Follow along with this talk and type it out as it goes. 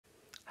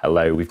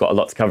Hello, we've got a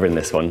lot to cover in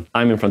this one.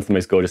 I'm in front of the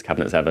most gorgeous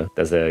cabinets ever.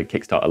 There's a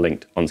Kickstarter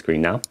linked on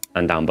screen now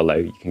and down below.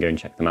 You can go and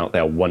check them out. They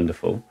are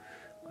wonderful.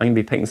 I'm going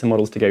to be picking some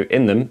models to go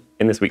in them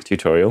in this week's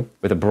tutorial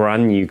with a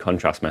brand new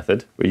contrast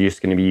method. We're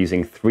just going to be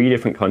using 3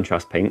 different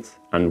contrast paints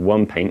and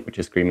 1 paint, which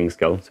is Screaming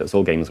Skull. So it's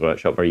all Games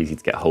Workshop, very easy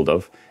to get hold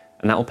of.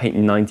 And that will paint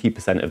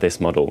 90% of this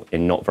model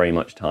in not very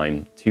much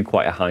time to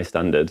quite a high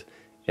standard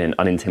in an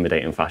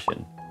unintimidating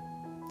fashion.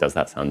 Does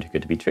that sound too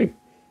good to be true?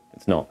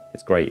 It's not.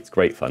 It's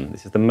great fun.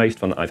 This is the most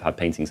fun that I've had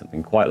painting something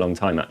in quite a long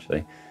time,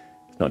 actually.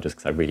 It's not just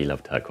because I really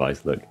love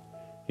turquoise. Look,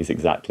 he's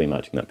exactly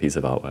matching that piece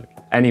of artwork.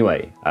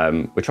 Anyway,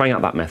 we're trying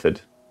out that method.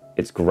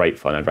 It's great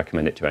fun. I'd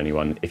recommend it to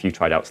anyone. If you've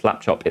tried out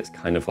Slap Chop, it's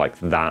kind of like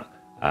that,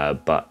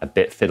 but a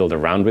bit fiddled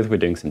around with. We're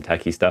doing some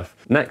techie stuff.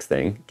 Next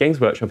thing,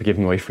 Games Workshop are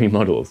giving away free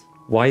models.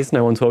 Why is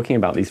no one talking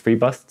about these free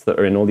busts that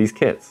are in all these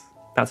kits?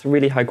 That's a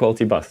really high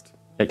quality bust.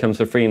 It comes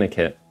for free in a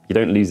kit. You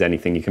don't lose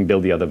anything. You can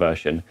build the other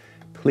version.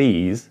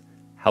 Please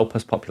help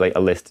us populate a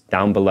list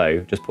down below.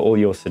 Just put all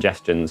your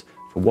suggestions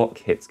for what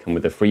kits come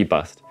with a free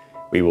bust.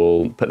 We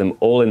will put them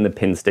all in the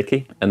pin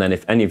sticky. And then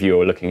if any of you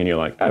are looking and you're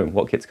like, oh,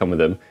 what kits come with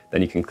them?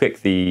 Then you can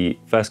click the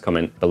first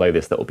comment below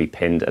this that will be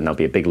pinned and there'll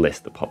be a big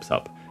list that pops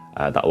up.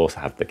 That will also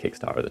have the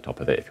Kickstarter at the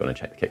top of it if you want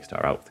to check the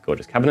Kickstarter out with the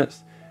gorgeous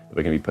cabinets that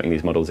we're going to be putting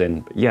these models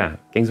in. But yeah,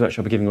 Games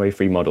Workshop are giving away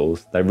free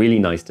models. They're really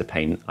nice to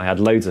paint. I had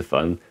loads of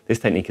fun. This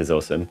technique is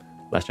awesome.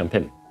 Let's jump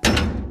in.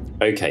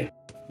 Okay.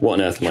 What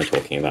on earth am I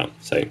talking about?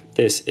 So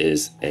this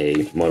is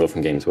a model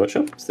from Games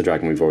Workshop. It's the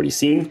dragon we've already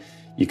seen.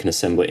 You can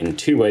assemble it in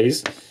 2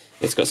 ways.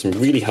 It's got some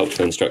really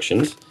helpful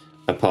instructions,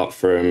 apart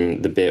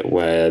from the bit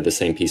where the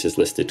same piece is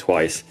listed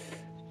twice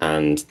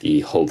and the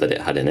hole that it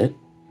had in it.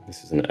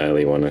 This is an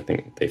early one. I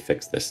think they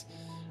fixed this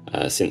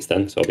since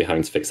then, so I'll be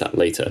having to fix that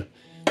later.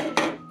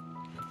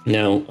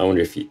 Now, I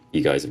wonder if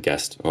you guys have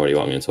guessed already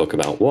what I'm going to talk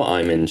about. What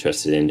I'm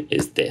interested in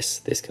is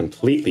this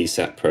completely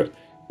separate,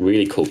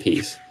 really cool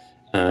piece.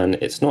 And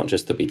it's not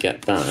just that we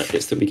get that,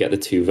 it's that we get the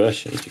 2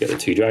 versions, we get the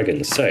 2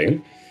 dragons.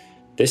 So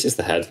this is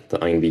the head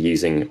that I'm going to be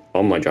using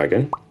on my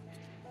dragon.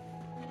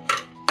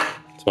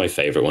 It's my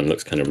favourite one,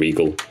 looks kind of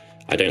regal.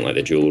 I don't like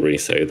the jewellery,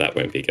 so that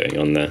won't be going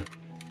on there.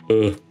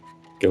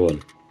 Go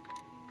on.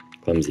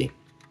 Clumsy.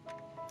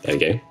 There we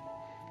go.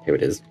 Here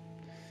it is.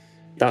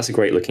 That's a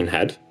great looking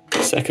head.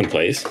 Second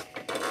place,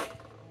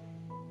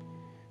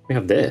 we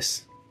have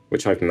this,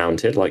 which I've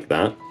mounted like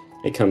that.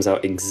 It comes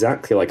out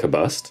exactly like a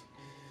bust.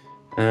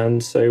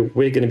 And so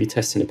we're going to be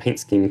testing a paint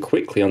scheme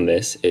quickly on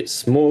this. It's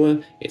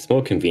smaller, it's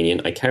more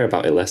convenient. I care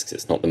about it less because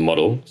it's not the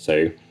model.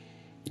 So,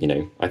 you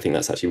know, I think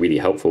that's actually really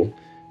helpful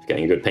for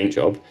getting a good paint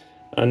job.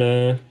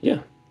 And yeah,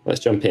 let's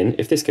jump in.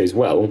 If this goes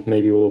well,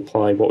 maybe we'll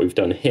apply what we've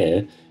done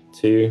here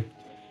to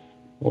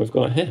what we've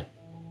got here.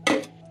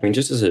 I mean,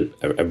 just as a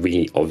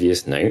really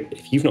obvious note,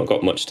 if you've not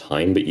got much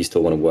time, but you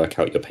still want to work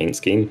out your paint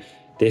scheme,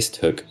 this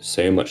took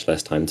so much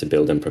less time to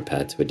build and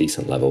prepare to a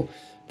decent level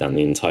than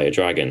the entire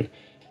dragon.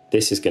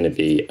 This is going to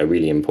be a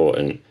really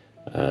important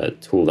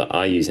tool that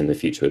I use in the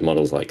future with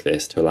models like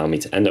this to allow me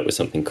to end up with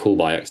something cool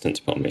by accident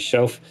to put on my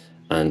shelf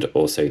and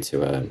also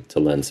to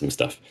learn some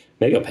stuff.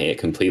 Maybe I'll paint it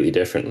completely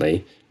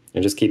differently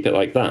and just keep it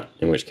like that,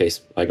 in which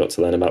case I got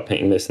to learn about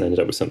painting this and ended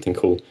up with something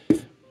cool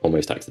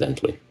almost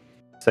accidentally.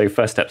 So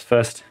first steps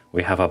first,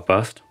 we have our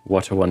bust.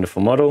 What a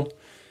wonderful model.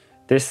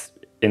 This,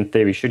 in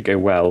theory, should go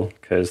well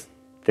because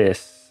the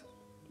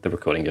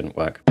recording didn't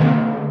work.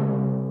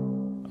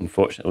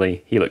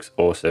 Unfortunately, he looks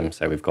awesome,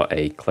 so we've got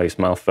a close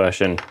mouth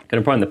version.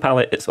 Gonna prime the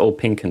palette, it's all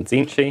pink and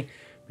zinchy.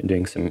 Been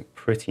doing some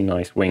pretty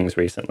nice wings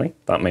recently.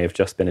 That may have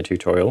just been a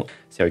tutorial.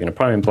 So we're gonna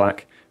prime in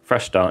black,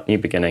 fresh start, new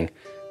beginning,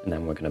 and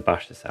then we're gonna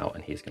bash this out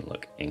and he's gonna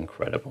look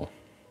incredible.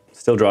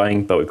 Still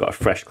drying, but we've got a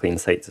fresh, clean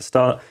slate to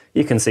start.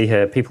 You can see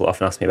here, people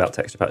often ask me about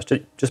texture packs.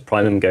 Just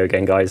prime them, go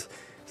again, guys.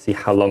 See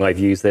how long I've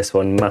used this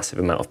one. Massive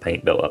amount of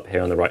paint built up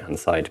here on the right-hand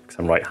side because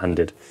I'm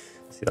right-handed.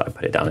 See that I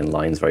put it down in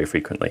lines very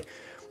frequently.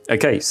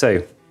 Okay,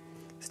 so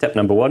step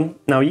number 1.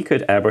 Now you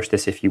could airbrush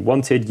this if you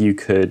wanted. You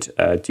could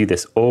do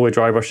this all with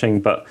dry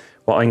brushing, but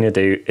what I'm going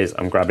to do is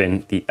I'm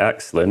grabbing the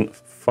excellent,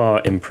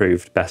 far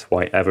improved best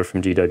white ever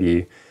from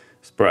GW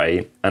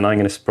spray, and I'm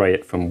going to spray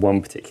it from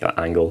one particular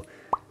angle,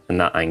 and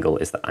that angle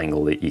is the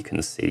angle that you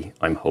can see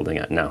I'm holding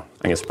at now.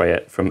 I'm going to spray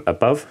it from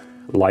above,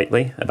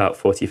 lightly, about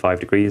 45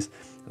 degrees,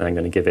 and I'm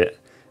going to give it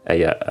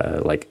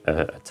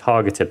a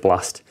targeted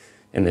blast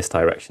in this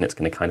direction. It's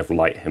going to kind of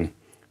light him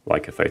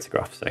like a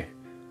photograph. So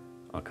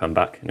I'll come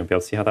back and you'll be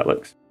able to see how that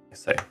looks.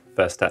 So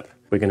first step,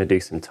 we're going to do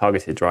some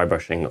targeted dry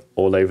brushing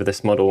all over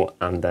this model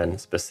and then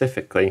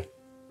specifically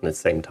in the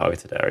same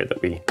targeted area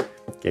that we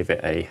gave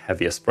it a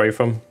heavier spray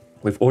from.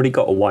 We've already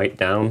got a white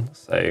down,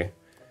 so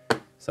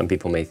some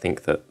people may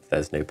think that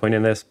there's no point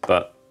in this,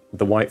 but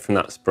the white from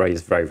that spray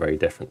is very, very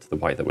different to the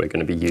white that we're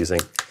going to be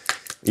using.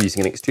 We're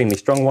using an extremely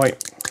strong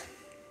white,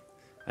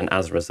 and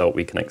as a result,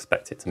 we can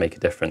expect it to make a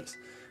difference.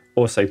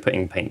 Also,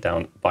 putting paint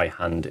down by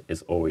hand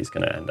is always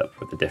going to end up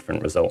with a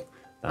different result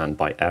than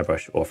by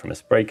airbrush or from a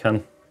spray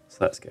can. So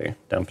let's go.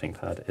 Dampening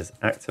pad is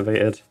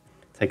activated.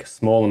 Take a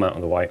small amount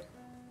of the white.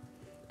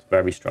 It's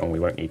very strong, we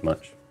won't need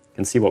much. You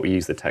can see what we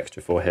use the texture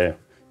for here.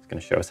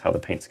 going to show us how the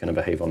paint's going to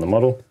behave on the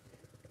model.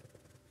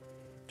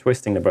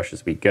 Twisting the brush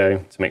as we go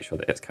to make sure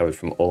that it's covered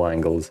from all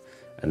angles,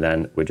 and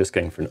then we're just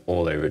going for an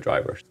all-over dry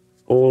brush.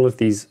 All of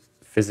these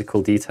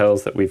physical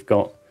details that we've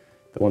got,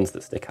 the ones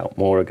that stick out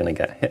more are going to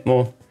get hit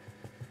more,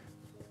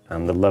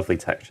 and the lovely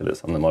texture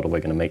that's on the model, we're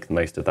going to make the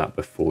most of that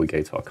before we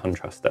go to our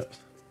contrast steps.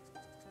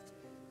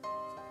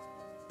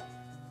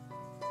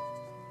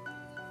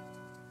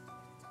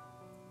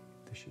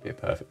 This should be a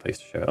perfect place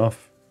to show it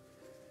off.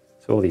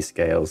 So all these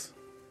scales,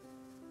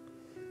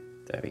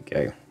 there we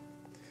go.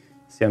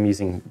 See, I'm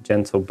using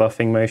gentle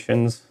buffing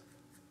motions.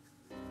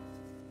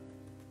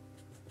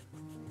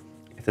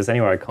 If there's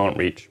anywhere I can't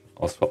reach,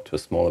 I'll swap to a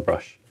smaller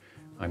brush.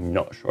 I'm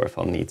not sure if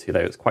I'll need to though,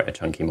 it's quite a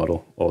chunky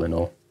model, all in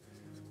all.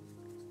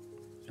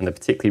 And the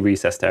particularly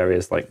recessed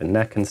areas like the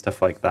neck and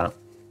stuff like that,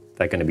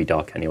 they're going to be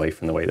dark anyway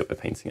from the way that we're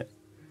painting it.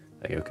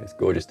 There you go, this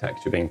gorgeous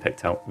texture being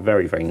picked out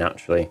very, very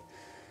naturally.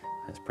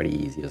 It's pretty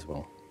easy as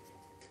well.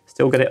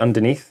 Still get it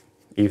underneath,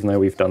 even though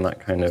we've done that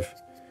kind of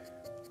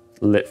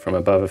lit from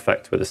above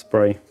effect with a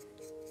spray.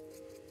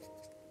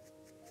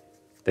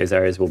 Those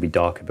areas will be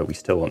darker, but we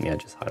still want the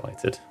edges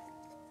highlighted.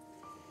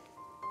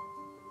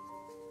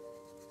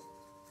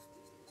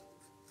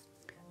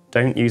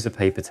 Don't use a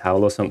paper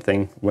towel or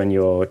something when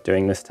you're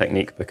doing this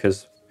technique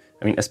because,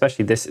 I mean,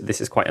 especially this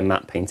is quite a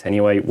matte paint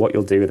anyway. What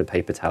you'll do with a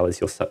paper towel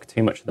is you'll suck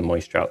too much of the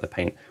moisture out of the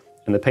paint,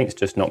 and the paint's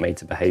just not made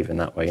to behave in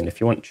that way. And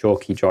if you want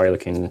chalky, dry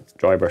looking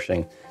dry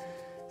brushing,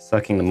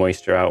 sucking the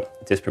moisture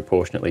out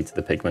disproportionately to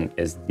the pigment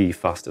is the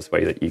fastest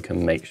way that you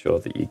can make sure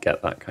that you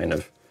get that kind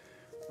of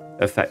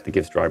effect that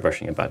gives dry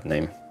brushing a bad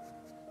name.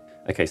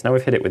 Okay, so now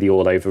we've hit it with the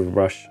all over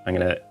brush, I'm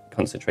going to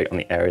concentrate on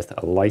the areas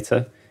that are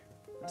lighter.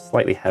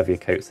 Slightly heavier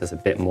coats, there's a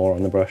bit more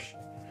on the brush.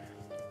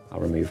 I'll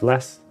remove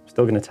less, I'm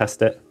still going to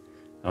test it.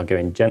 I'll go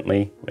in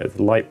gently with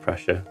light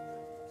pressure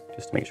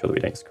just to make sure that we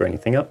don't screw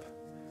anything up.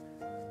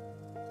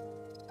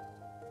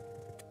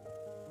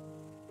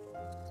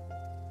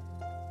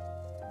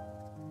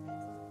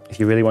 If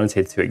you really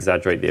wanted to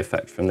exaggerate the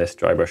effect from this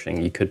dry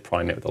brushing, you could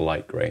prime it with a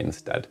light grey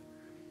instead.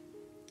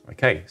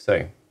 Okay,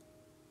 so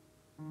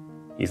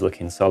he's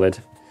looking solid.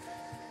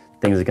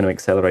 Things are going to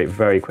accelerate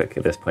very quickly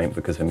at this point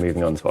because we're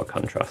moving on to our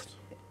contrast.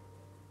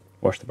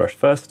 Wash the brush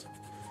first.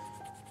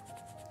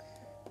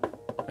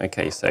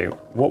 Okay, so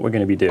what we're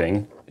going to be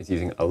doing is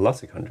using a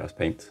lot of contrast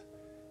paint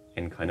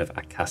in kind of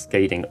a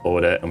cascading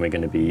order, and we're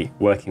going to be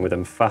working with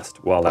them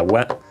fast while they're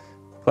wet.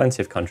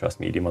 Plenty of contrast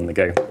medium on the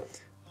go.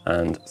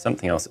 And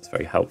something else that's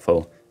very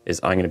helpful is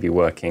I'm going to be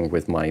working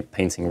with my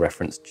painting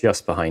reference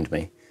just behind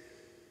me.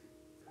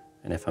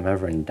 And if I'm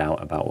ever in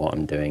doubt about what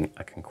I'm doing,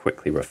 I can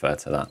quickly refer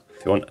to that.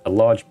 If you want a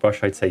large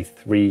brush, I'd say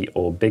 3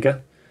 or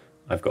bigger.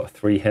 I've got a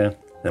 3 here.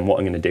 Then what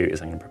I'm going to do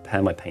is I'm going to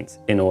prepare my paints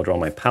in order on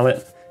my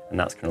palette, and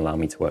that's going to allow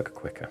me to work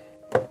quicker.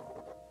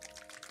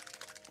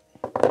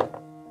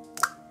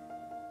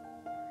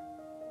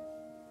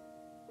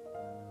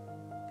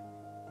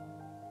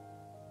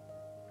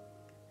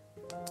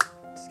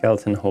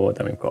 Skeleton Horde,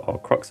 then we've got our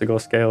Croxagore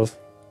scales.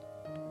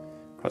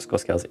 Croxagore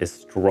scales is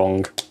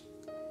strong.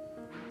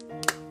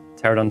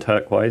 Pterodon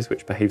Turquoise,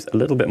 which behaves a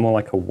little bit more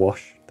like a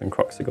wash than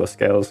Croxagore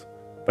scales.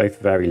 Both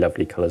very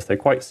lovely colours. They're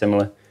quite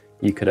similar.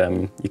 You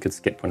could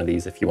skip one of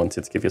these if you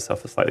wanted to give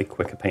yourself a slightly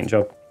quicker paint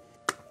job.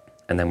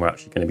 And then we're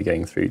actually going to be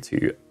going through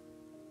to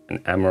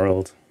an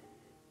emerald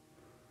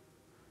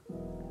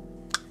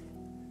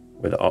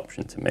with the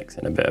option to mix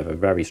in a bit of a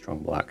very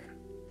strong black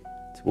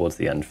towards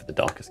the end for the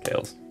darker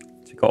scales.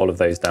 So you've got all of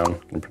those down.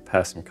 I'm going to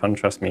prepare some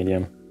contrast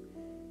medium.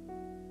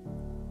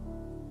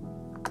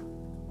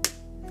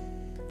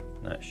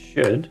 That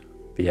should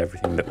be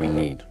everything that we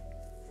need.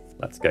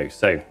 Let's go.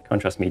 So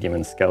contrast medium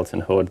and skeleton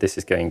horde. This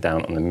is going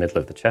down on the middle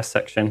of the chest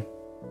section.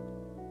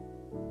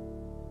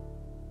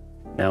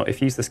 Now,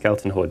 if you use the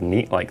skeleton horde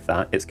neat like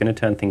that, it's going to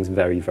turn things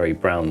very, very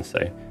brown. So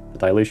the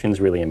dilution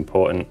is really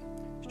important.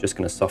 It's just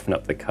going to soften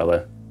up the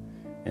color,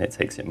 and it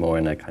takes it more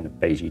in a kind of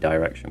beigey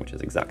direction, which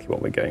is exactly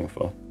what we're going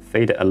for.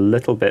 Fade it a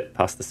little bit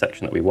past the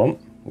section that we want,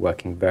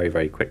 working very,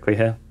 very quickly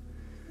here.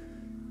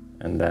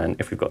 And then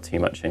if we've got too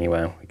much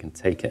anywhere, we can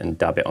take it and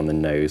dab it on the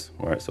nose,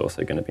 where it's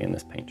also going to be in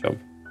this paint job.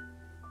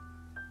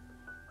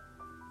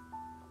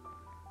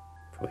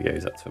 Probably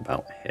goes up to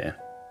about here.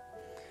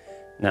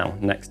 Now,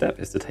 next step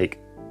is to take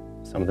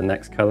some of the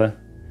next color,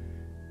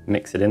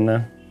 mix it in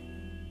there.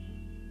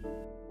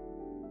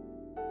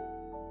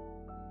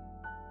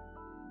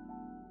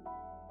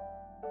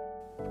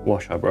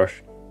 Wash our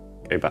brush,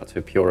 go back to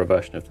a purer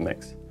version of the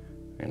mix.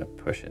 We're going to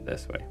push it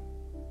this way.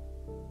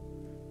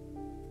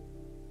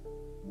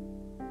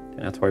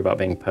 Don't have to worry about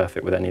being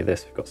perfect with any of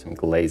this. We've got some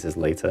glazes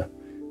later.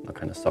 They'll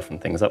kind of soften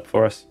things up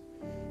for us.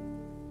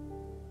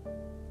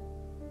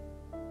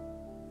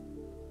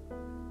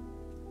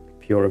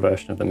 Purer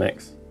version of the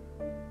mix.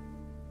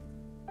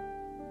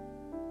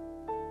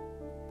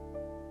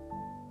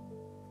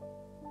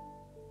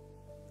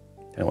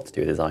 Don't know what to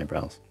do with his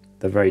eyebrows.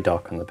 They're very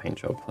dark on the paint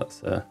job.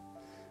 Let's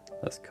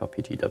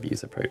copy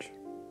GW's approach.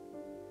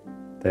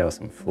 They are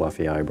some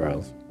fluffy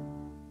eyebrows.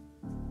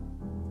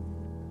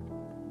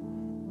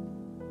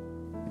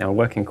 Now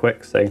working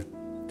quick, so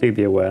do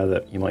be aware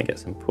that you might get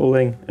some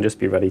pooling and just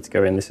be ready to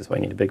go in. This is why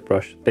you need a big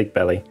brush, big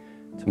belly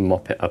to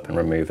mop it up and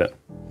remove it.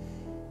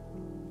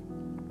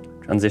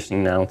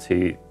 Transitioning now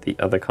to the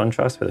other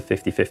contrast with a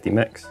 50-50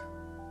 mix.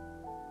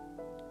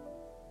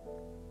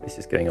 This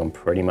is going on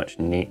pretty much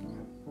neat.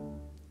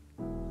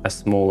 A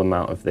small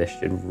amount of this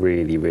should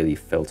really, really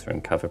filter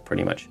and cover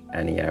pretty much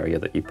any area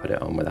that you put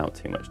it on without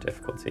too much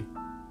difficulty.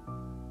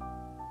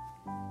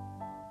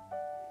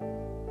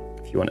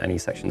 If you want any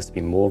sections to be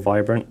more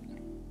vibrant,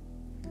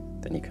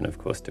 then you can of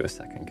course do a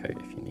second coat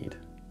if you need.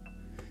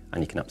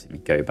 And you can absolutely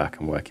go back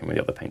and work in with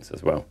the other paints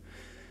as well.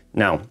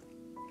 Now,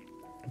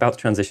 about to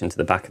transition to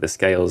the back of the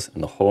scales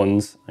and the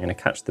horns. I'm going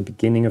to catch the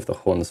beginning of the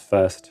horns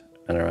first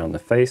and around the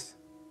face.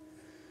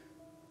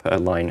 Put a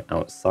line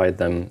outside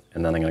them,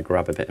 and then I'm going to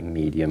grab a bit of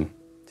medium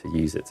to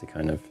use it to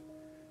kind of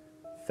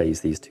phase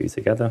these two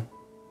together.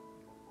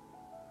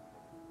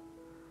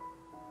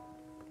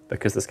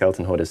 Because the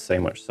skeleton horde is so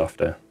much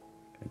softer,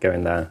 I'm going to go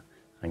in there,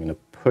 I'm going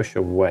to push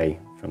away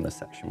from the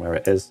section where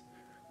it is,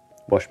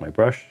 wash my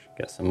brush,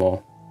 get some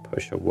more,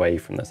 push away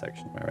from the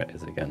section where it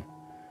is again.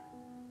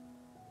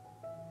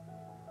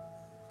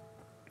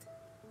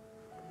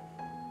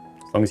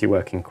 As long as you're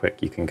working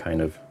quick, you can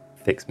kind of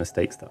fix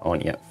mistakes that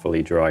aren't yet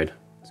fully dried.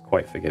 It's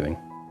quite forgiving.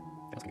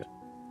 That's good.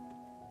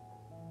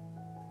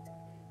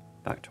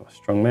 Back to our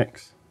strong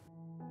mix.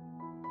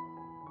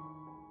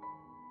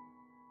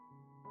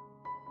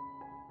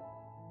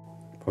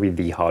 Probably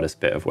the hardest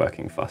bit of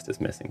working fast is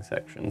missing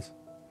sections.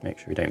 Make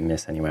sure you don't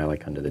miss anywhere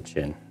like under the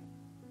chin.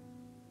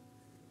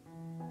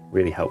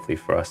 Really helpfully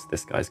for us,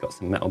 this guy's got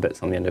some metal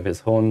bits on the end of his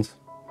horns.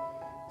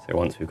 So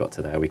once we've got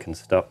to there, we can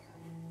stop.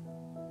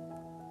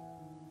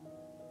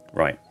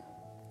 Right,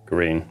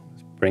 green.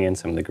 Let's bring in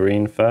some of the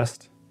green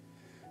first.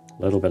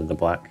 A little bit of the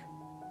black.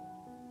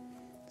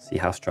 See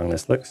how strong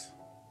this looks?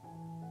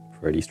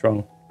 Pretty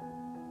strong.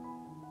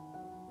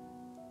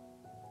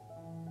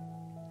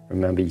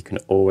 Remember, you can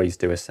always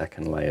do a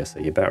second layer, so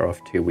you're better off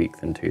too weak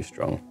than too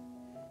strong.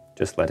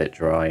 Just let it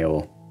dry,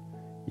 or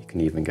you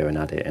can even go and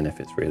add it in if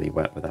it's really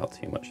wet without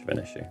too much of an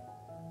issue.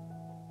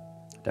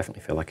 I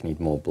definitely feel like I need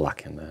more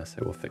black in there,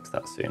 so we'll fix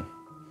that soon,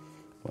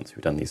 once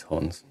we've done these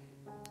horns.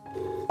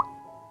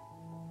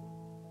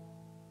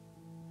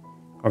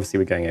 Obviously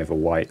we're going over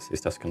white, so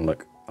stuff's going to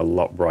look a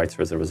lot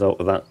brighter as a result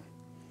of that.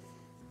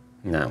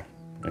 Now,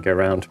 I go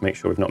around, make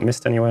sure we've not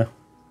missed anywhere,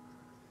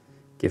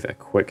 give it a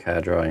quick hair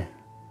dry,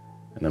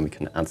 and then we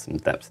can add some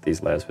depth to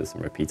these layers with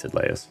some repeated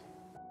layers.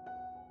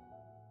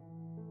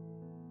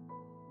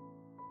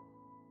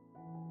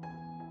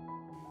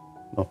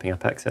 Mopping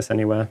up excess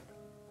anywhere,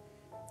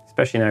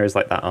 especially in areas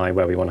like that eye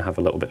where we want to have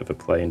a little bit of a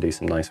play and do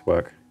some nice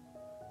work.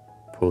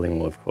 Pooling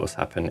will of course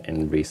happen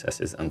in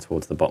recesses and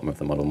towards the bottom of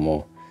the model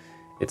more.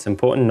 It's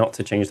important not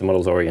to change the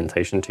model's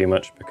orientation too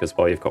much, because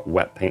while you've got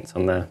wet paints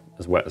on there,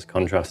 as wet as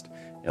contrast,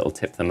 it'll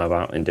tip them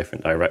about in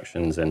different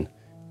directions, and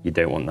you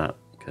don't want that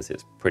because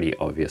it's pretty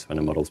obvious when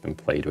a model's been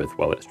played with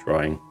while it's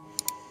drying.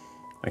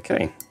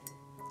 Okay,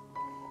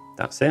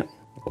 that's it.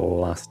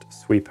 Last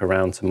sweep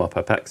around to mop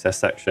up excess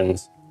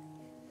sections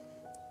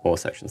or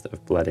sections that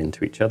have bled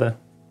into each other.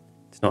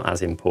 It's not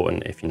as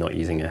important if you're not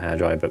using a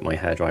hairdryer, but my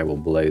hairdryer will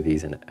blow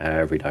these in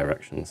every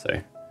direction,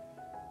 so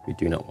we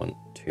do not want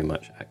too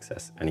much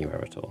excess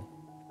anywhere at all.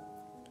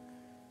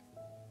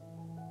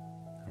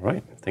 All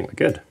right, I think we're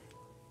good.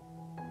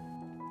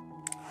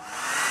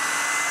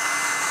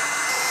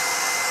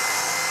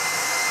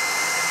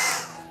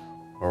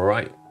 All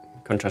right,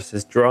 contrast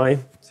is dry.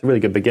 It's a really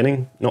good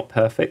beginning, not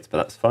perfect, but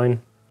that's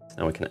fine. So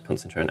now we can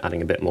concentrate on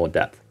adding a bit more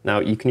depth. Now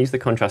you can use the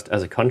contrast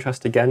as a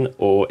contrast again,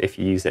 or if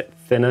you use it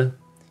thinner,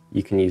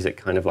 you can use it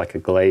kind of like a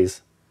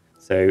glaze.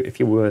 So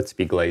if you were to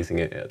be glazing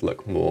it, it'd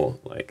look more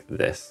like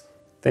this.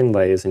 Thin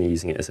layers, and you're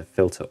using it as a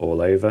filter all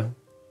over.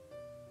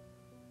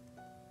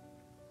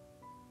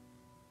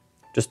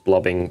 Just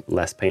blobbing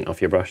less paint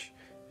off your brush,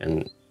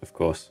 and of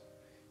course,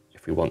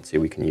 if we want to,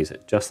 we can use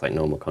it just like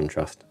normal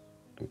contrast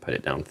and put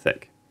it down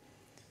thick.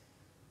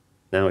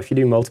 Now, if you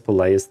do multiple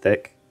layers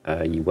thick,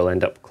 you will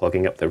end up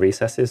clogging up the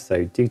recesses,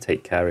 so do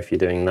take care if you're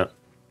doing that.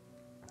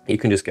 You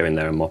can just go in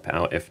there and mop it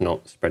out. If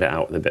not, spread it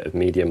out with a bit of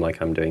medium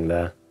like I'm doing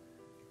there.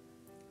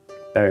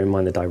 Bear in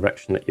mind the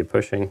direction that you're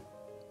pushing.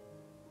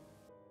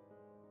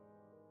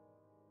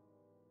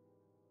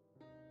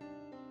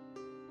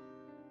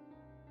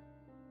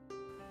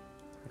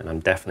 And I'm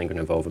definitely going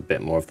to involve a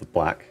bit more of the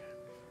black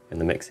in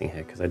the mixing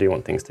here, because I do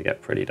want things to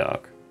get pretty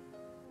dark.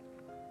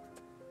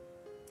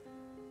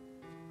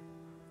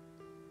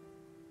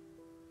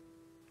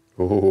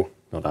 Ooh,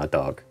 not that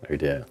dark, oh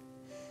dear.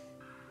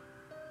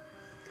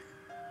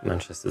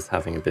 Manchester's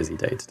having a busy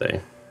day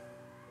today.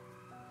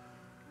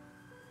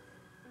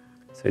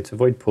 So to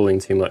avoid pooling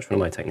too much, one of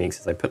my techniques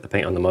is I put the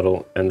paint on the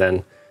model, and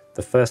then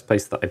the first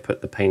place that I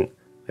put the paint,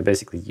 I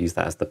basically use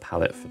that as the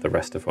palette for the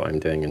rest of what I'm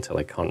doing until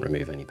I can't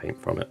remove any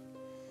paint from it.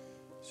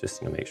 It's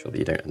just going to make sure that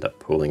you don't end up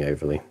pooling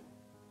overly.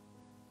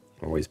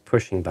 Always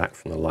pushing back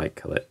from the light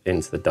colour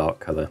into the dark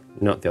colour,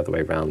 not the other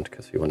way around,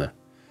 because we want to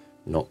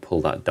not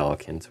pull that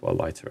dark into our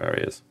lighter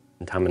areas.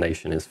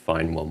 Contamination is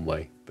fine one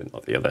way, but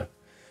not the other.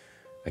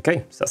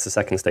 Okay, so that's the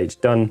second stage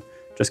done.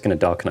 Just going to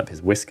darken up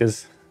his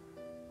whiskers.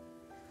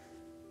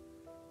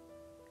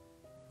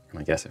 And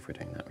I guess if we're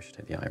doing that, we should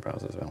take the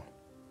eyebrows as well.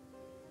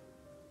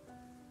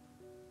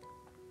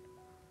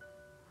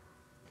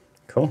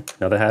 Cool,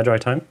 another hairdry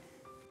time.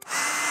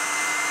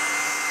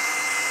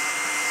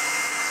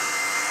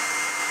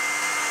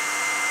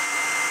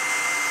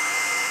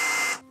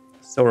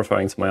 Still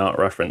referring to my art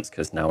reference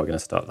because now we're going to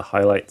start the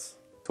highlights.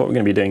 So what we're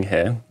going to be doing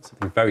here is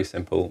something very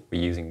simple.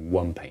 We're using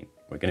one paint.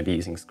 We're going to be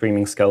using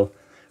Screaming Skull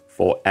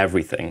for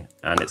everything,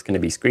 and it's going to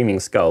be Screaming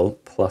Skull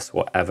plus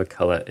whatever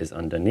color is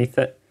underneath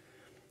it.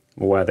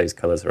 Where those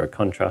colors are a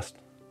contrast,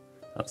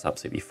 that's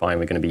absolutely fine.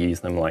 We're going to be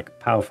using them like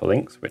powerful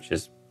inks, which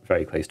is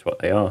very close to what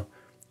they are,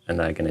 and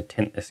they're going to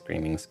tint this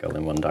Screaming Skull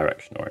in one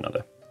direction or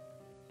another.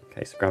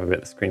 Okay, so grab a bit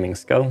of the Screaming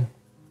Skull,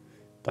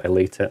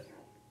 dilute it,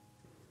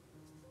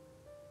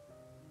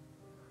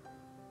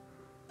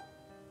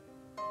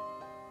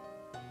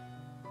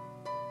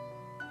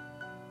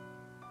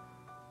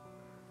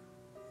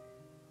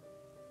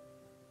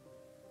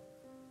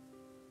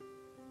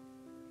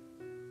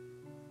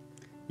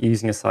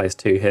 using a size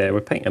 2 here.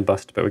 We're painting a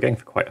bust, but we're going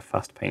for quite a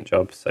fast paint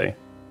job, so I'm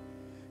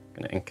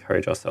going to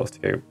encourage ourselves to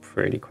go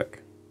pretty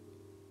quick.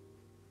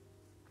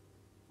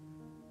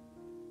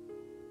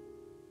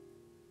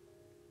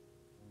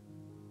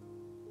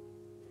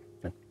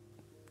 And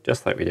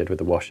just like we did with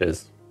the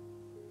washes,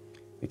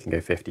 we can go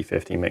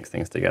 50-50, mix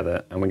things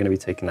together, and we're going to be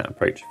taking that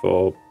approach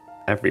for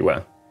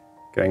everywhere.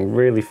 Going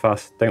really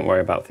fast, don't worry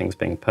about things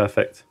being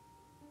perfect.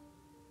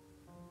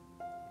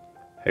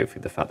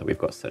 Hopefully the fact that we've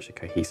got such a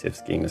cohesive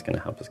scheme is going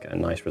to help us get a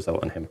nice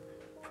result on him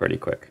pretty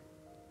quick.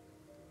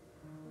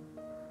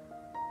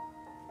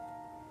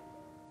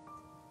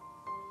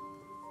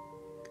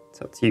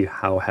 It's up to you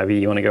how heavy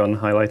you want to go on the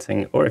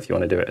highlighting, or if you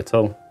want to do it at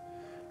all.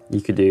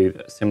 You could do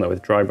similar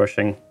with dry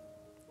brushing.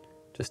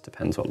 Just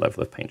depends what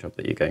level of paint job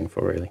that you're going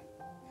for really,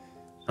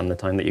 and the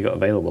time that you got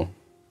available.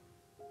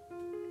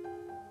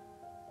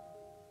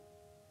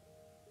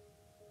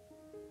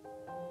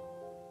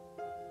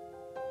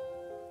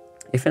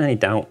 If in any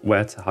doubt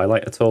where to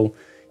highlight at all,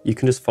 you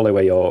can just follow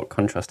where your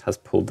contrast has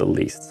pulled the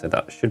least. So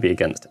that should be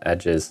against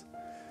edges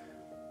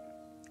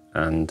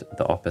and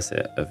the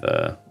opposite of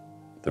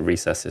the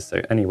recesses.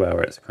 So anywhere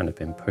where it's kind of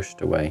been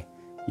pushed away,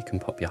 you can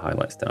pop your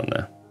highlights down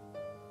there.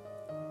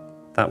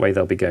 That way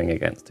they'll be going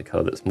against a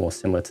colour that's more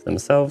similar to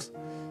themselves,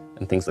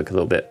 and things look a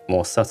little bit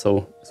more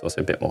subtle. It's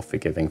also a bit more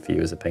forgiving for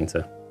you as a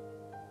painter.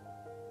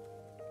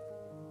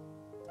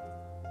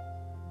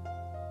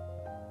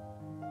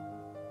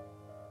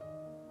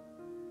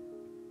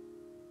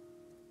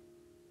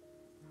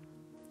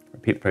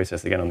 Repeat the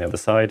process again on the other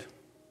side,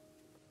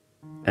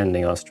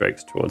 ending our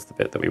strokes towards the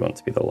bit that we want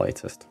to be the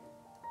lightest.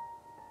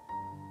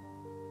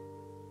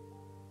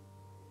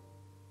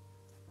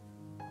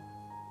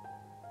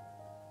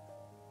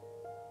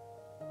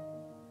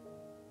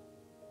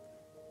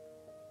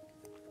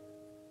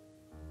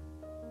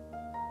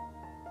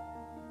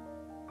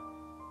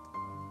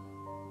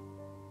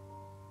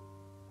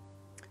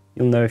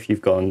 You'll know if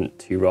you've gone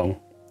too wrong,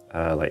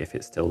 like if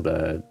it's still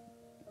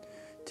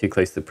too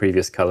close to the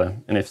previous colour,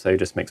 and if so,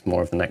 just mix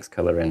more of the next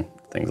colour in,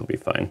 things will be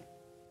fine.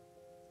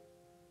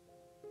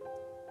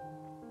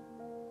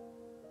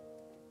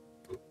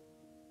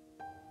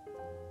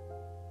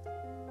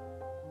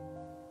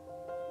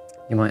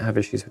 You might have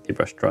issues with your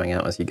brush drying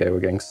out as you go. We're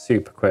going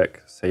super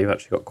quick, so you've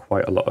actually got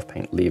quite a lot of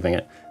paint leaving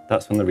it.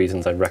 That's one of the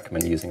reasons I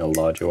recommend using a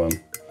larger one.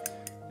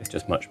 It's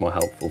just much more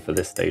helpful for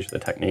this stage of the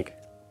technique.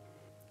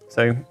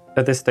 So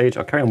at this stage,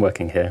 I'll carry on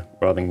working here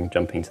rather than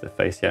jumping to the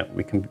face yet.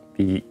 We can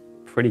be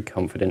pretty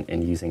confident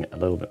in using a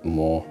little bit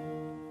more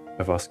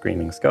of our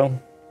Screaming Skull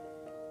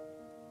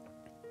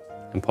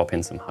and pop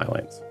in some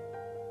highlights.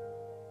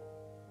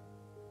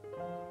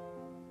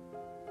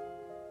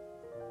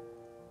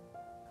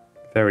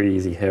 Very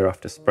easy here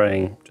after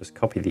spraying, just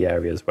copy the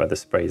areas where the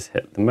sprays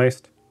hit the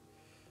most.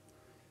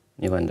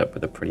 You'll end up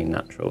with a pretty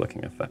natural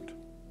looking effect.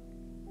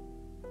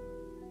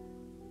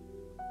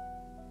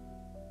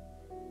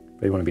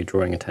 But you want to be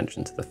drawing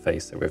attention to the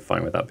face, so we're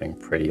fine with that being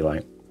pretty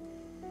light.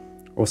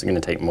 We're also going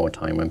to take more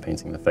time when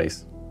painting the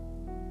face.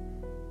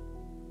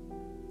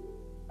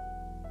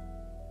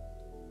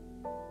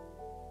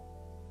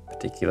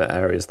 Particular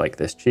areas like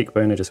this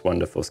cheekbone are just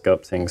wonderful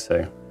sculpting,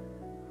 so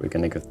we're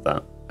going to give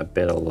that a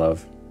bit of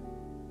love,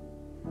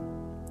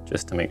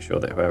 just to make sure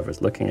that whoever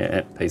is looking at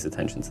it pays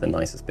attention to the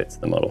nicest bits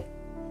of the model.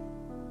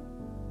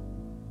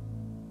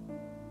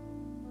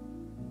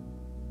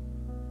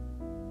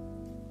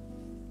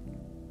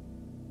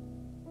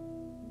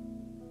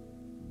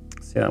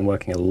 See, I'm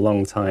working a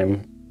long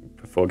time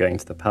before going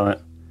to the palette.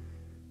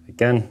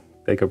 Again,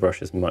 bigger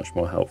brush is much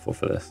more helpful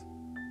for this.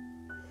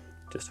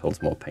 Just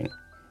holds more paint.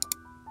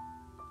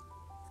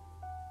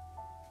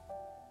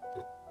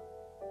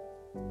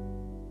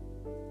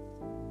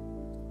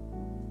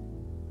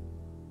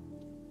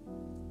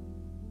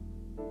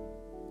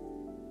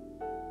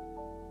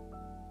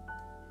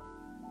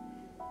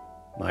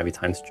 Might be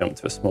time to jump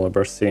to a smaller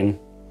brush soon.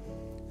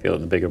 feel that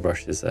the bigger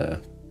brush is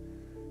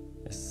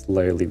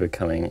slowly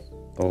becoming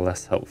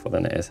less helpful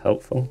than it is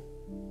helpful.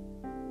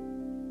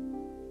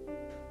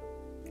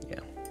 Yeah.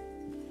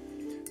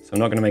 So I'm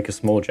not going to make a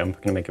small jump,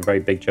 I'm going to make a very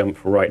big jump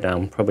right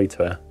down, probably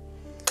to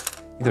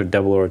either a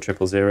double or a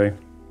 000.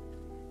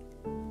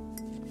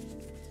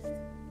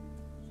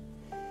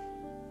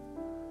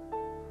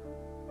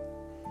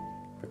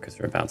 Because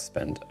we're about to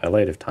spend a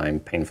load of time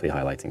painfully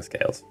highlighting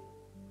scales.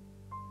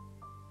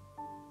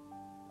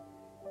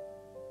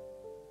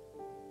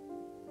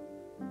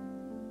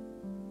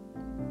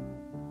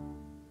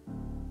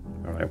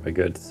 All right, we're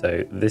good.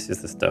 So this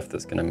is the stuff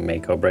that's going to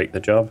make or break the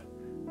job.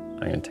 I'm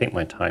going to take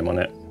my time on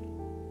it.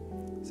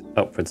 It's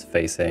upwards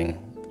facing.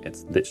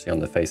 It's literally on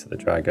the face of the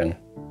dragon.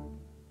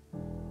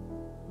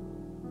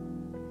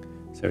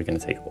 So we're going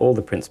to take all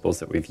the principles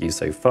that we've used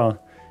so far,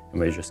 and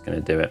we're just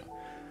going to do it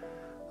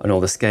on all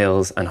the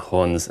scales and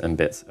horns and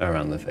bits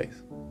around the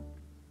face.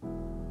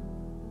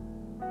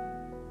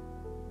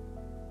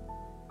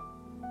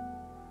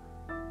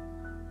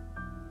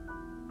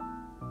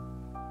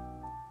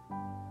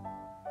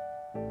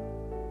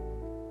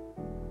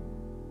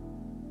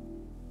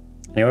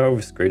 Anyway,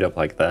 we've screwed up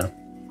like there.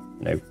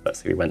 You know, let's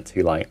say we went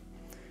too light.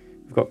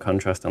 We've got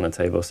contrast on the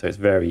table, so it's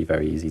very,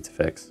 very easy to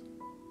fix.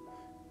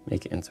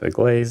 Make it into a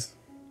glaze.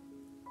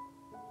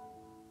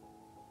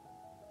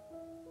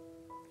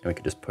 And we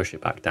could just push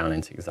it back down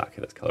into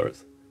exactly this colour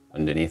as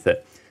underneath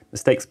it.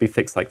 Mistakes be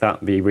fixed like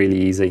that, be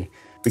really easy.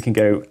 We can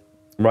go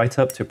right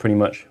up to pretty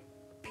much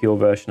pure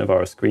version of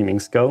our screaming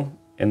skull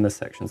in the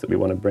sections that we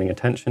want to bring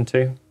attention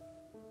to.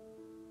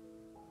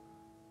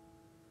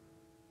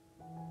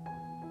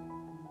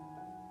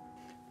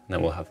 And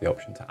then we'll have the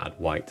option to add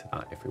white to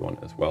that if we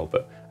want as well,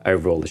 but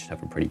overall this should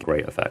have a pretty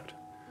great effect.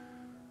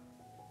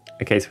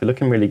 Okay, so we're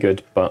looking really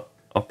good, but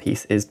our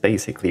piece is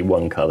basically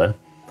one colour,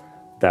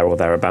 there or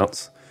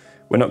thereabouts.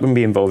 We're not going to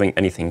be involving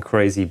anything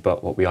crazy,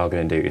 but what we are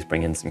going to do is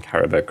bring in some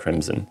Caribou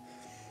Crimson.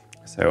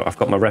 So I've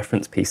got my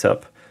reference piece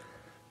up.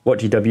 What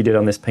GW did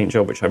on this paint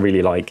job, which I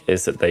really like,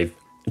 is that they've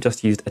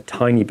just used a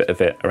tiny bit of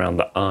it around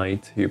the eye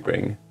to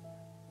bring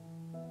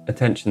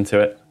attention to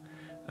it.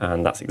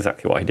 And that's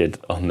exactly what I did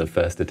on the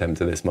first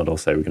attempt of this model,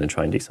 so we're going to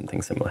try and do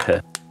something similar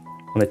here.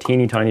 On a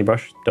teeny tiny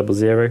brush,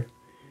 00,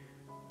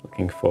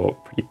 looking for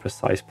pretty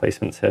precise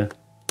placements here.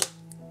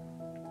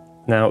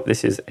 Now,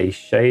 this is a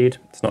shade,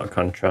 it's not a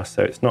contrast,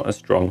 so it's not as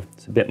strong,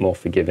 it's a bit more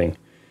forgiving,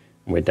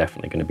 and we're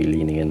definitely going to be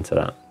leaning into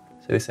that.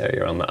 So this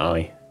area around the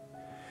eye,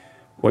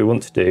 what we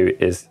want to do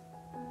is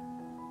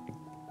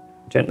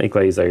gently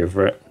glaze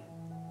over it,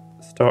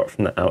 start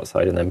from the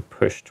outside and then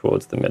push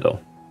towards the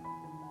middle.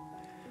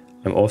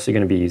 I'm also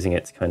going to be using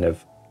it to kind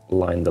of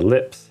line the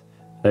lips,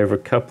 and over a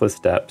couple of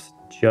steps,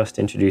 just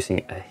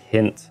introducing a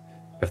hint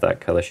of that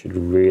colour should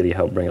really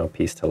help bring our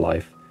piece to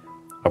life.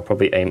 I'll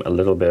probably aim a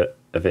little bit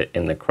of it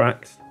in the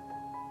cracks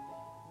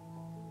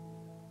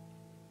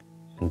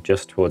and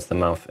just towards the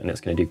mouth, and it's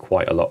going to do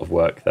quite a lot of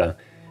work there.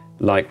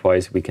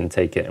 Likewise, we can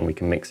take it and we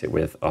can mix it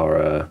with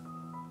our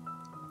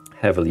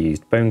heavily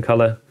used bone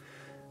colour,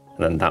 and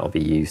then that will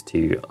be used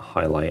to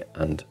highlight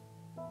and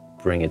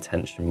bring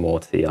attention more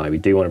to the eye. We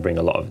do want to bring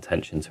a lot of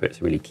attention to it.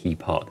 It's a really key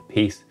part of the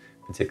piece,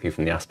 particularly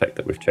from the aspect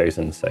that we've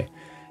chosen. So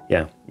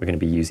yeah, we're going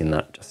to be using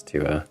that just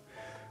to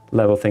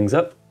level things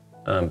up.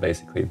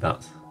 Basically,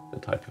 that's the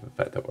type of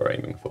effect that we're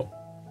aiming for.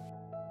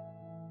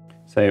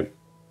 So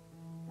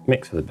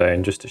mix with the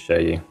bone just to show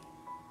you. You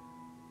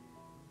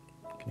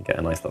can get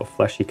a nice little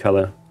fleshy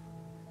colour.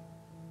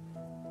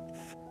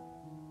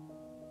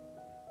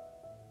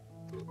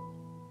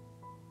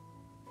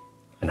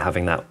 And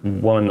having that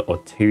one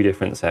or two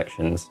different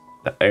sections,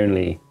 the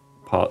only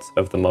parts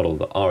of the model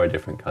that are a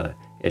different colour,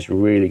 is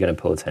really going to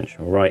pull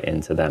attention right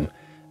into them.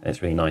 And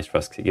it's really nice for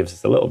us because it gives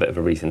us a little bit of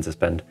a reason to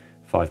spend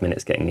 5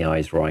 minutes getting the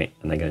eyes right,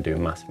 and they're going to do a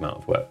massive amount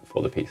of work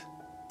for the piece.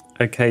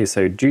 Okay,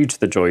 so due to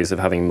the joys of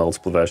having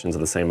multiple versions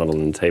of the same model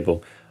on the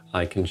table,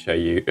 I can show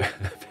you a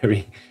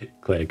very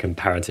clear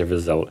comparative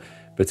result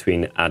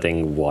between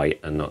adding white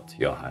and not to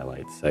your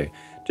highlights. So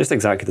just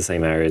exactly the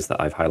same areas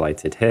that I've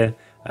highlighted here.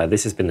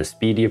 This has been the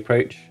speedy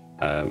approach.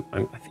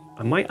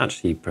 I might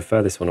actually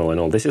prefer this one all in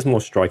all. This is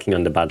more striking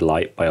under bad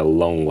light by a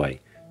long way.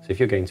 So if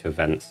you're going to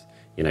events,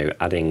 you know,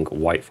 adding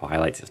white for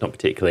highlights, it's not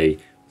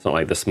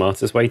like the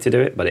smartest way to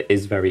do it, but it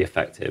is very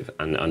effective,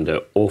 and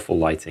under awful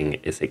lighting,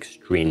 it's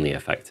extremely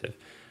effective.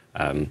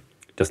 It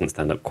doesn't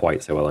stand up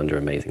quite so well under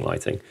amazing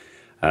lighting.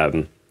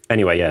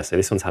 Anyway, yeah, so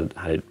this one's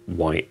had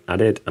white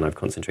added, and I've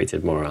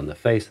concentrated more around the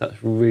face.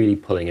 That's really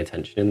pulling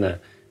attention in there.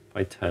 If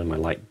I turn my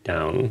light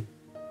down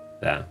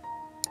there,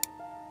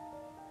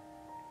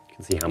 you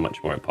can see how much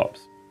more it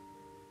pops.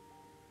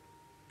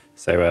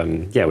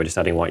 So yeah, we're just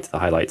adding white to the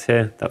highlights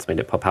here. That's made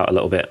it pop out a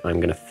little bit.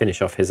 I'm going to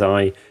finish off his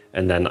eye,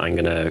 and then I'm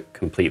going to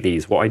complete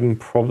these. What I'm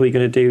probably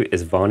going to do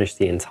is varnish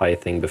the entire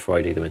thing before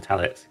I do the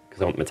metallics,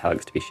 because I want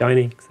metallics to be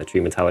shiny, because they're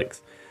true metallics.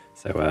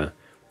 So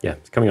yeah,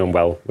 it's coming on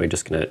well. We're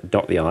just going to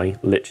dot the eye,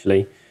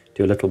 literally,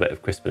 do a little bit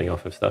of crisping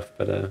off of stuff,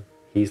 but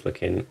he's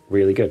looking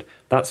really good.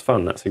 That's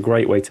fun. That's a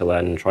great way to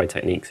learn and try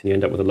techniques, and you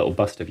end up with a little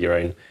bust of your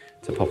own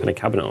to pop in a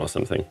cabinet or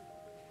something.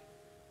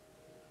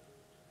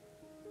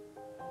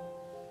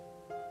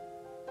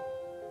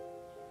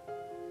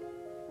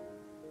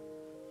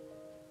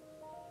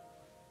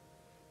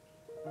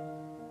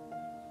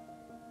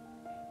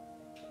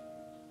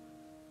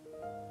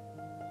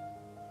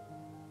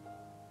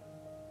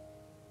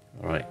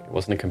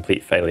 wasn't a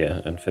complete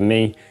failure. And for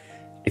me,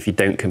 if you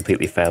don't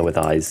completely fail with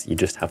eyes, you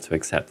just have to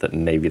accept that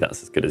maybe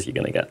that's as good as you're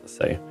gonna get.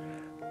 So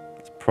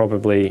it's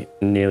probably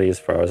nearly as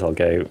far as I'll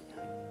go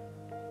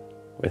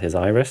with his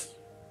iris.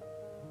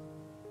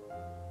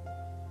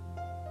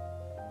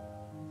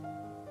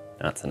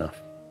 That's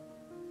enough.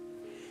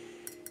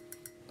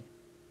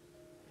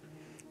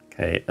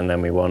 Okay, and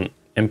then we want,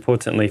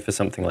 importantly for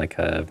something like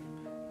a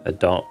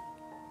dot,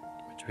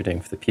 which we're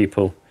doing for the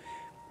pupil,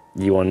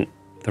 you want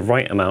the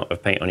right amount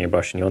of paint on your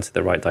brush and you want it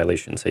the right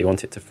dilution. So you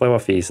want it to flow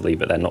off easily,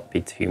 but then not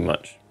be too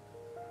much.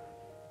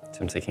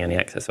 So I'm taking any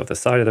excess off the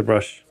side of the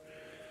brush.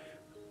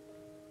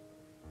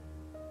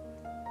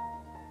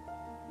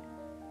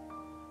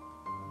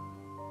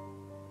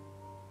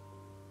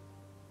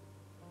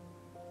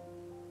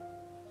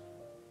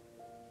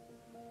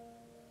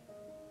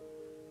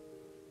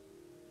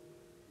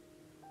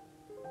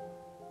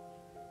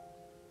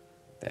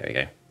 There we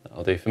go,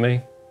 that'll do for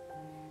me.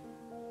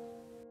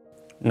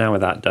 Now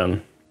with that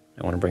done,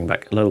 I want to bring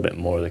back a little bit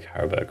more of the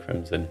Carroburg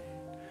Crimson,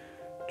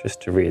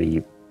 just to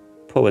really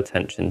pull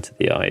attention to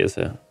the eye as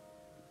a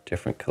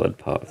different coloured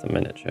part of the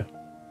miniature.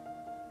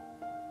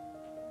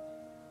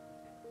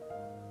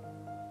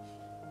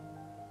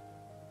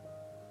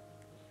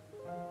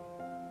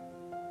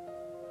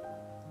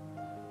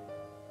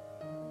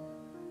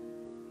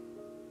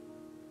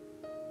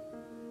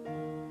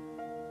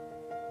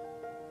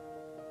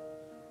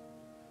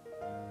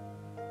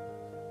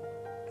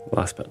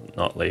 Last but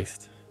not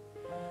least,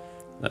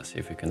 let's see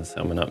if we can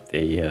summon up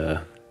the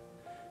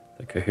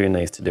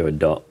cojones to do a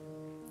dot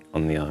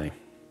on the eye.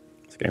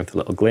 So going with a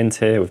little glint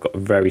here, we've got a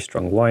very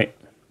strong white.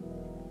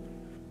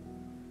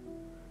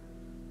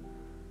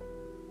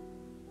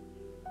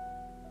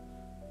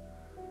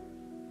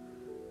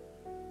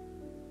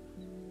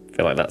 I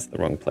feel like that's the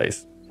wrong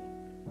place.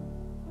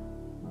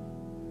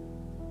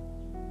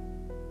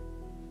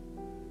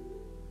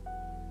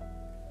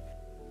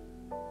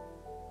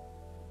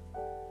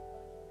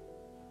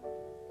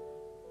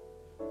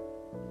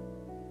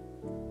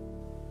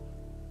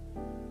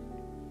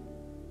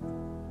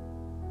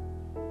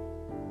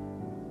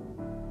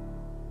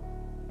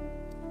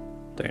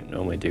 Don't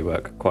normally do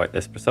work quite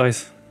this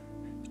precise.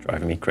 It's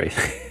driving me crazy.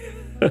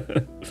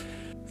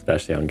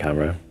 Especially on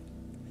camera.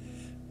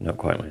 Not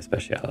quite my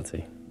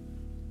speciality.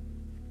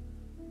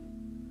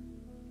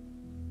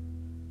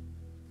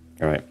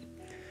 All right,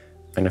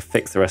 I'm gonna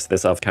fix the rest of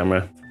this off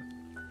camera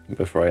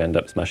before I end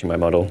up smashing my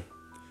model.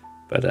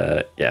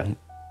 But yeah,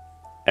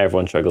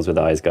 everyone struggles with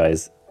eyes,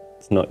 guys.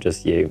 It's not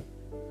just you.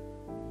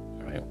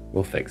 All right,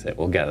 we'll fix it,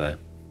 we'll get there.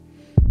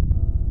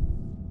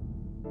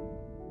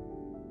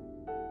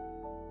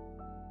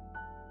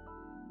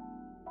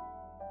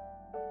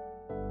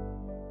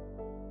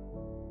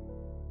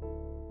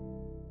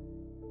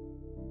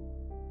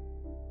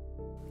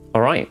 All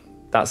right,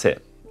 that's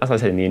it. As I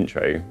said in the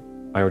intro,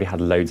 I already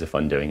had loads of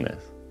fun doing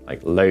this.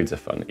 Like loads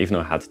of fun, even though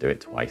I had to do it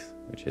twice,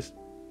 which is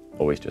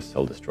always just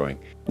soul destroying.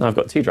 Now I've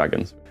got two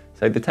dragons.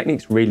 So the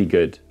technique's really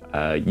good.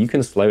 You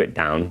can slow it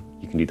down.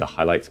 You can do the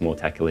highlights more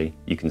techily.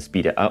 You can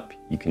speed it up.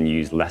 You can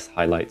use less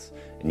highlights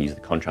and use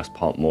the contrast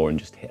part more and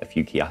just hit a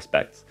few key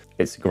aspects.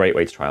 It's a great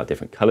way to try out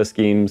different color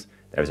schemes.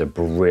 There's a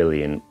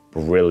brilliant,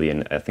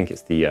 I think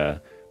it's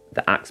the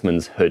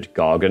Axeman's Hood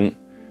Gargant,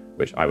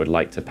 which I would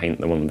like to paint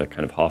the one with the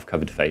kind of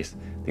half-covered face.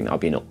 I think that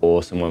would be an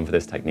awesome one for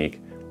this technique.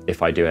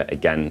 If I do it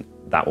again,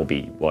 that will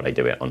be what I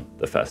do it on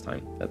the first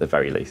time, at the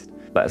very least.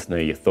 Let us know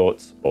your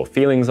thoughts or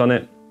feelings on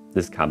it.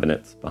 There's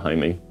cabinets behind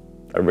me.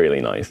 They're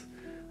really nice.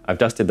 I've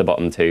dusted the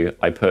bottom two.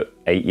 I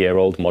put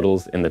 8-year-old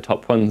models in the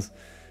top ones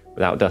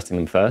without dusting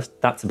them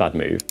first. That's a bad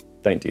move.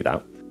 Don't do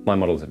that. My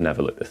models have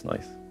never looked this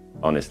nice.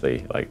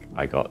 Honestly, like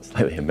I got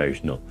slightly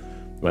emotional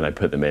when I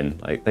put them in.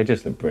 Like they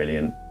just look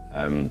brilliant.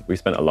 We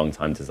spent a long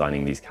time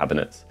designing these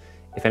cabinets.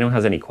 If anyone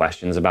has any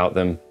questions about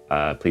them,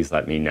 please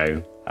let me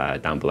know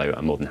down below.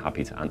 I'm more than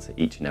happy to answer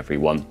each and every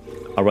one.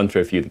 I'll run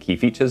through a few of the key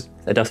features.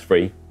 They're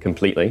dust-free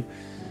completely.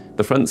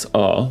 The fronts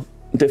are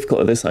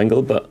difficult at this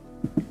angle, but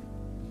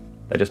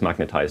they're just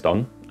magnetized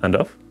on and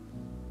off.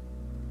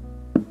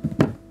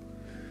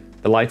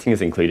 The lighting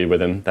is included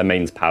with them. Their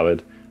main's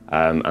powered,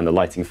 and the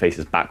lighting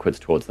faces backwards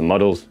towards the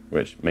models,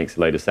 which makes a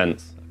load of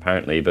sense,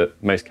 apparently, but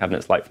most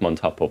cabinets light from on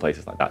top or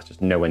places like that. It's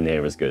just nowhere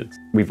near as good.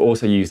 We've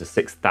also used a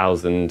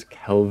 6000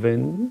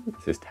 Kelvin,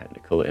 this is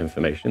technical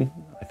information,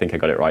 I think I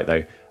got it right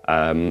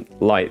though,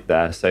 light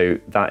there. So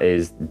that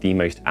is the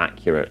most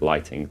accurate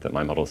lighting that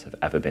my models have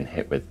ever been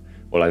hit with.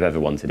 All I've ever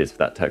wanted is for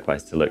that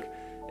turquoise to look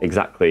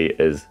exactly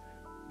as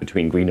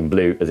between green and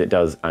blue as it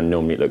does, and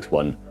normally it looks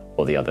one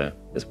or the other.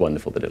 It's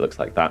wonderful that it looks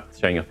like that. It's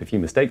showing up a few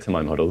mistakes in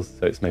my models,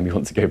 so it's made me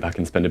want to go back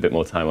and spend a bit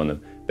more time on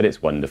them, but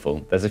it's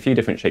wonderful. There's a few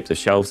different shapes of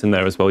shelves in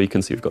there as well. You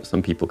can see we've got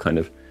some people kind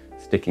of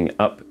sticking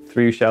up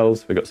through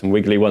shelves. We've got some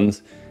wiggly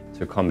ones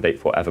to accommodate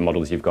for whatever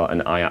models you've got,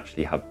 and I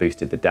actually have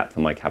boosted the depth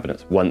on my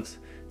cabinets once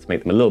to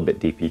make them a little bit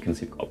deeper. You can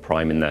see we've got a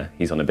prime in there.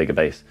 He's on a bigger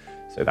base,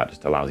 so that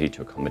just allows you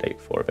to accommodate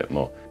for a bit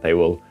more. They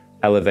will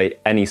elevate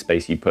any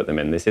space you put them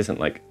in. This isn't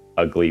like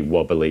ugly,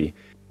 wobbly,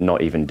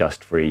 not even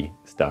dust-free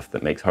stuff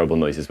that makes horrible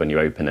noises when you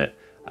open it.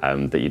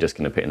 that you're just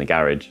going to put in the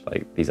garage.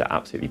 Like, these are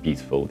absolutely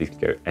beautiful. These can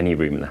go any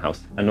room in the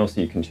house. And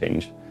also you can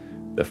change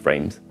the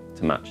frames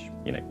to match,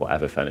 you know,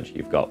 whatever furniture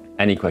you've got.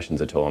 Any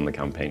questions at all on the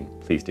campaign,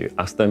 please do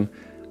ask them.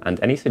 And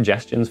any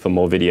suggestions for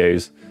more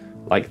videos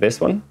like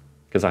this one,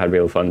 because I had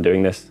real fun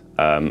doing this.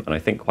 And I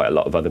think quite a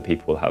lot of other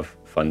people have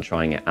fun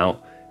trying it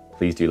out.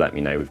 Please do let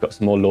me know. We've got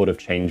some more Lord of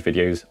Change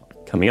videos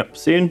coming up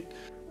soon.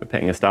 We're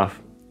painting a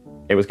staff.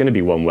 It was going to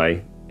be one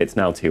way. It's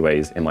now 2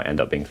 ways. It might end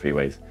up being 3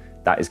 ways.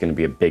 That is going to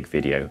be a big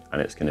video,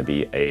 and it's going to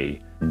be a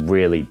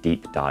really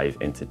deep dive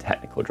into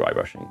technical dry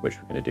brushing, which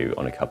we're going to do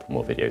on a couple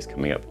more videos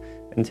coming up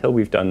until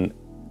we've done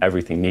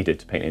everything needed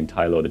to paint an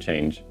entire Lord of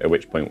Change, at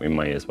which point we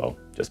may as well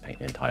just paint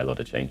an entire Lord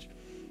of Change.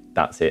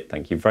 That's it.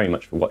 Thank you very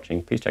much for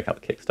watching. Please check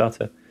out the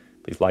Kickstarter.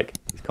 Please like,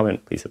 please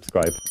comment, please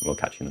subscribe, and we'll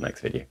catch you in the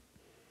next video.